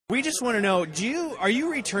We just want to know, are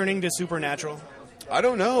you returning to Supernatural? I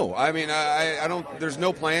don't know. I mean, I don't. There's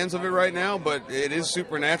no plans of it right now, but it is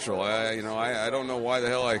Supernatural. I don't know why the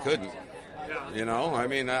hell I couldn't. I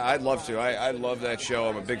mean, I'd love to. I love that show.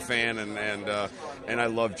 I'm a big fan, and I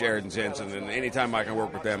love Jared and Jensen. And anytime I can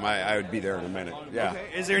work with them, I would be there in a minute. Yeah. Okay.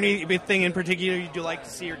 Is there anything in particular you'd like to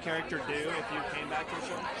see your character do if you came back to the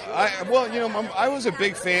show? I was a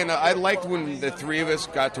big fan. I liked when the three of us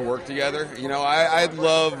got to work together. I'd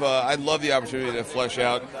love the opportunity to flesh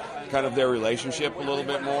out kind of their relationship a little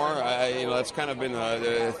bit more. That's kind of been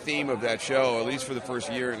the theme of that show, at least for the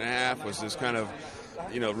first year and a half, was this kind of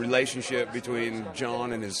relationship between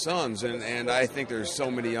John and his sons, and I think there's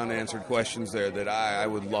so many unanswered questions there that I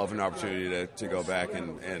would love an opportunity to go back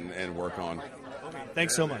and work on.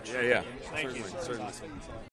 Thanks so much. Yeah. Thank you. Certainly.